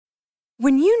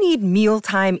When you need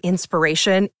mealtime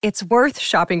inspiration, it's worth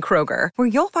shopping Kroger, where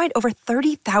you'll find over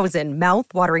 30,000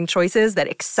 mouth-watering choices that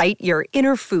excite your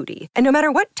inner foodie. And no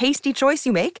matter what tasty choice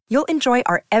you make, you'll enjoy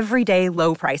our everyday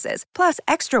low prices, plus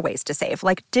extra ways to save,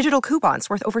 like digital coupons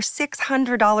worth over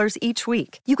 $600 each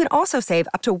week. You can also save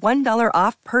up to $1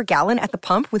 off per gallon at the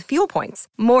pump with fuel points.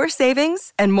 More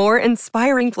savings and more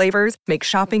inspiring flavors make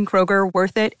shopping Kroger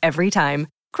worth it every time.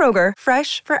 Kroger,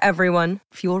 fresh for everyone.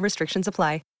 Fuel restrictions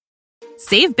apply.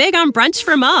 Save big on brunch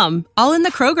for mom, all in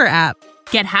the Kroger app.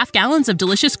 Get half gallons of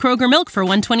delicious Kroger milk for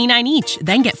 $1.29 each.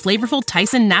 Then get flavorful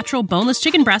Tyson natural boneless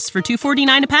chicken breasts for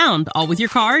 $2.49 a pound, all with your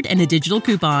card and a digital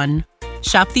coupon.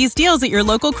 Shop these deals at your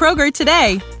local Kroger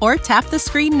today, or tap the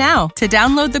screen now to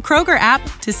download the Kroger app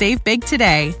to save big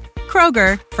today.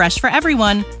 Kroger, fresh for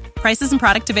everyone. Prices and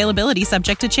product availability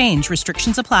subject to change.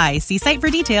 Restrictions apply. See site for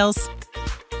details.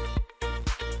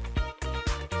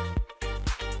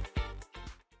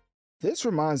 This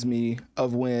reminds me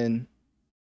of when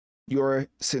your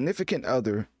significant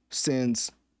other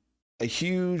sends a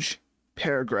huge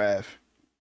paragraph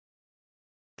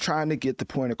trying to get the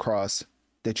point across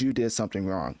that you did something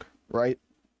wrong, right?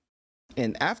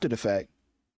 And after the fact,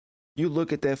 you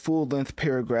look at that full-length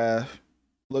paragraph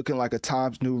looking like a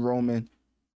Times New Roman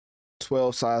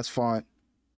 12 size font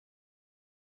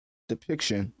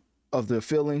depiction of their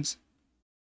feelings,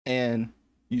 and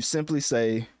you simply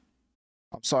say,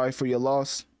 "I'm sorry for your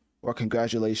loss," or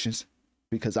 "Congratulations,"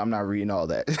 because I'm not reading all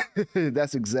that.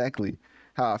 That's exactly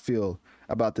how I feel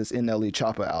about this NLE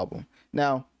Choppa album.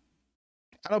 Now,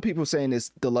 I know people saying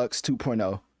it's Deluxe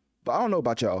 2.0, but I don't know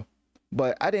about y'all,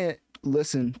 but I didn't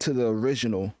listen to the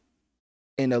original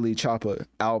NLE Choppa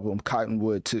album,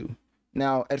 Cottonwood 2.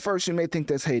 Now, at first you may think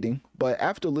that's hating, but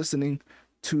after listening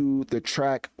to the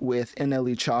track with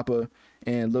NLE Choppa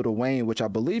and Lil Wayne, which I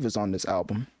believe is on this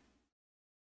album,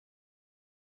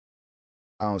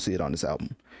 I don't see it on this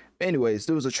album. Anyways,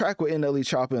 there was a track with NLE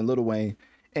Choppa and Lil Wayne,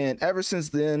 and ever since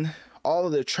then, all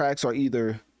of the tracks are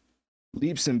either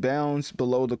leaps and bounds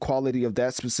below the quality of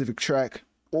that specific track,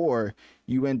 or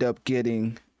you end up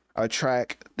getting a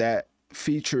track that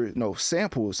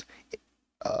samples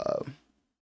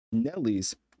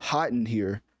Nelly's Hot in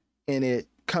Here, and it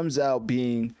comes out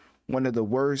being one of the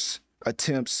worst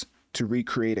attempts to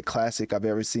recreate a classic I've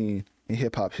ever seen in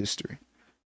hip-hop history.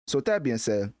 So with that being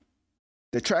said,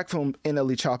 the track from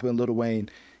NLE Choppa and Lil Wayne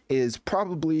is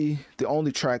probably the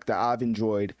only track that I've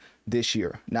enjoyed this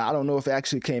year. Now, I don't know if it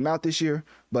actually came out this year,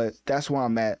 but that's where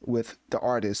I'm at with the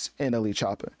artist NLE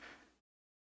Choppa.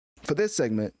 For this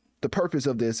segment, the purpose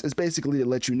of this is basically to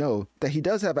let you know that he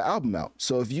does have an album out.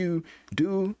 So if you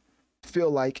do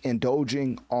feel like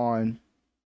indulging on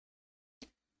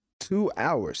 2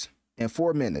 hours and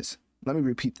 4 minutes, let me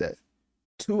repeat that,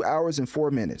 2 hours and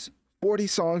 4 minutes, 40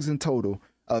 songs in total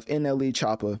of NLE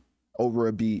Choppa over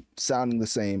a beat, sounding the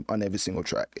same on every single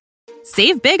track.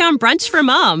 Save big on brunch for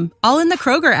mom, all in the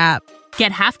Kroger app.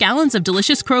 Get half gallons of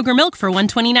delicious Kroger milk for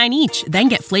 $1.29 each. Then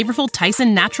get flavorful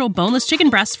Tyson natural boneless chicken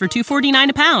breasts for $2.49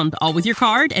 a pound, all with your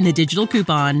card and a digital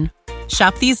coupon.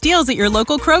 Shop these deals at your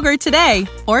local Kroger today,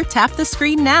 or tap the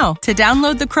screen now to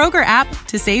download the Kroger app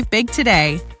to save big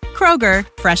today. Kroger,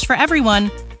 fresh for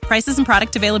everyone. Prices and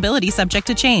product availability subject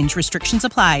to change. Restrictions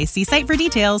apply. See site for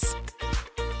details.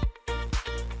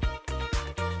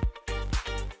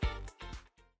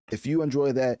 If you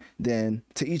enjoy that, then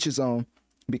to each his own,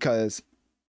 because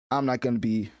I'm not going to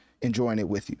be enjoying it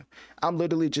with you. I'm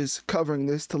literally just covering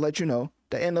this to let you know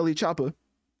that NLE Choppa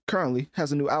currently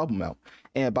has a new album out.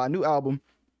 And by new album,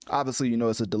 obviously, you know,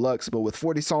 it's a deluxe, but with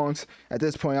 40 songs, at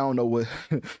this point, I don't know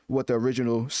what the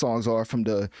original songs are from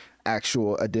the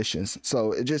actual editions.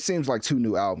 So it just seems like 2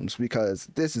 new albums, because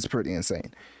this is pretty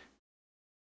insane.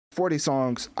 40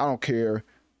 songs, I don't care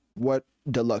what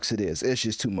deluxe it is. It's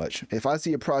just too much. If I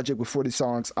see a project with 40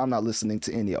 songs, I'm not listening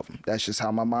to any of them. That's just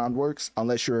how my mind works.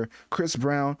 Unless you're Chris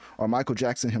Brown or Michael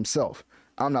Jackson himself,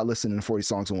 I'm not listening to 40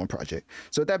 songs on one project.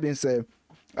 So with that being said,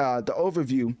 the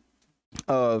overview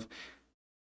of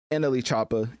NLE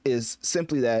Choppa is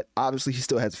simply that obviously he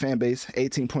still has a fan base,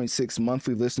 18.6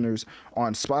 monthly listeners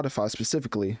on Spotify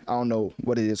specifically. I don't know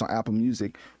what it is on Apple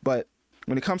Music, but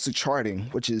when it comes to charting,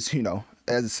 which is, you know,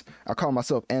 as I call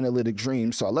myself analytic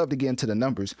dream, so I love to get into the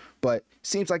numbers, but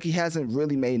seems like he hasn't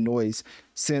really made noise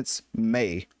since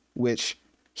May, which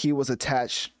he was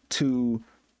attached to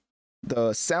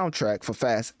the soundtrack for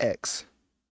Fast X.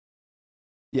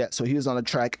 Yeah, so he was on the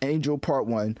track Angel Part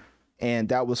 1, and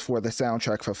that was for the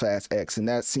soundtrack for Fast X, and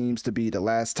that seems to be the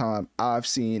last time I've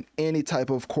seen any type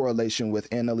of correlation with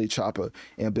NLE Choppa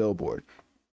and Billboard.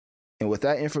 And with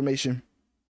that information,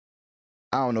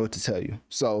 I don't know what to tell you.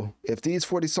 So if these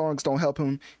 40 songs don't help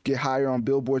him get higher on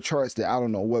Billboard charts, then I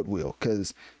don't know what will,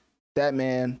 because that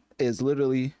man is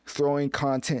literally throwing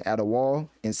content at a wall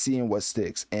and seeing what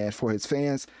sticks. And for his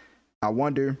fans, I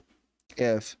wonder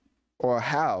if or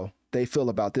how they feel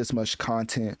about this much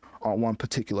content on one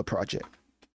particular project.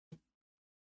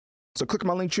 So click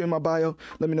my link tree in my bio.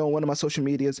 Let me know on one of my social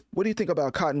medias. What do you think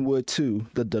about Cottonwood 2,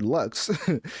 the Deluxe,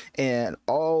 and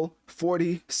all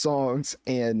 40 songs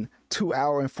and 2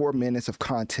 hours and 4 minutes of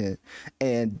content?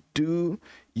 And do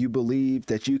you believe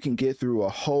that you can get through a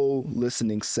whole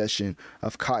listening session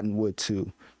of Cottonwood 2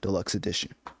 Deluxe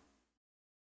Edition?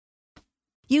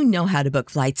 You know how to book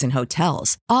flights and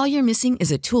hotels. All you're missing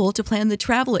is a tool to plan the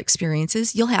travel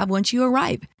experiences you'll have once you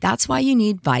arrive. That's why you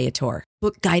need Viator.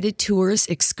 Book guided tours,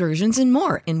 excursions, and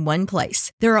more in one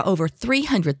place. There are over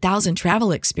 300,000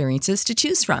 travel experiences to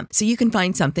choose from, so you can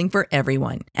find something for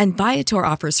everyone. And Viator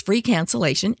offers free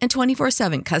cancellation and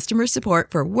 24/7 customer support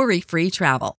for worry-free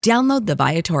travel. Download the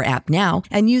Viator app now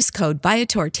and use code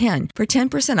Viator10 for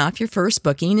 10% off your first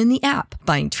booking in the app.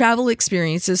 Find travel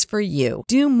experiences for you.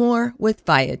 Do more with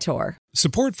Viator.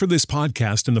 Support for this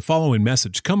podcast and the following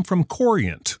message come from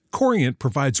Corient. Corient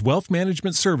provides wealth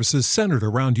management services centered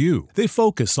around you. They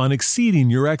focus on exceeding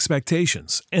your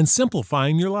expectations and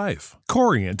simplifying your life.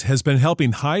 Corient has been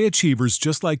helping high achievers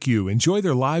just like you enjoy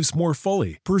their lives more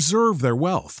fully, preserve their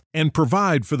wealth, and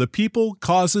provide for the people,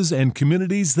 causes, and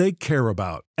communities they care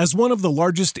about. As one of the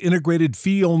largest integrated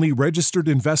fee-only registered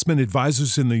investment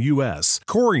advisors in the U.S.,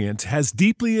 Corient has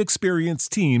deeply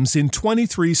experienced teams in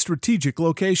 23 strategic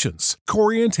locations.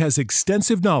 Corient has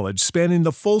extensive knowledge spanning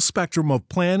the full spectrum of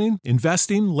planning,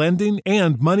 investing, lending,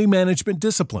 and money management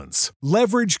disciplines.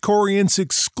 Leverage Corient's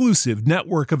exclusive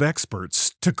network of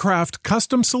experts to craft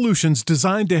custom solutions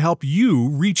designed to help you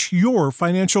reach your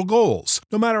financial goals,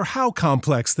 no matter how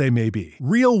complex they may be.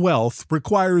 Real wealth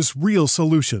requires real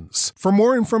solutions. For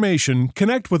more information,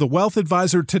 connect with a wealth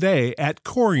advisor today at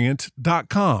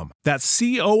Corient.com. That's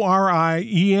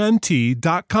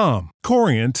Corient.com.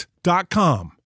 Corient.com.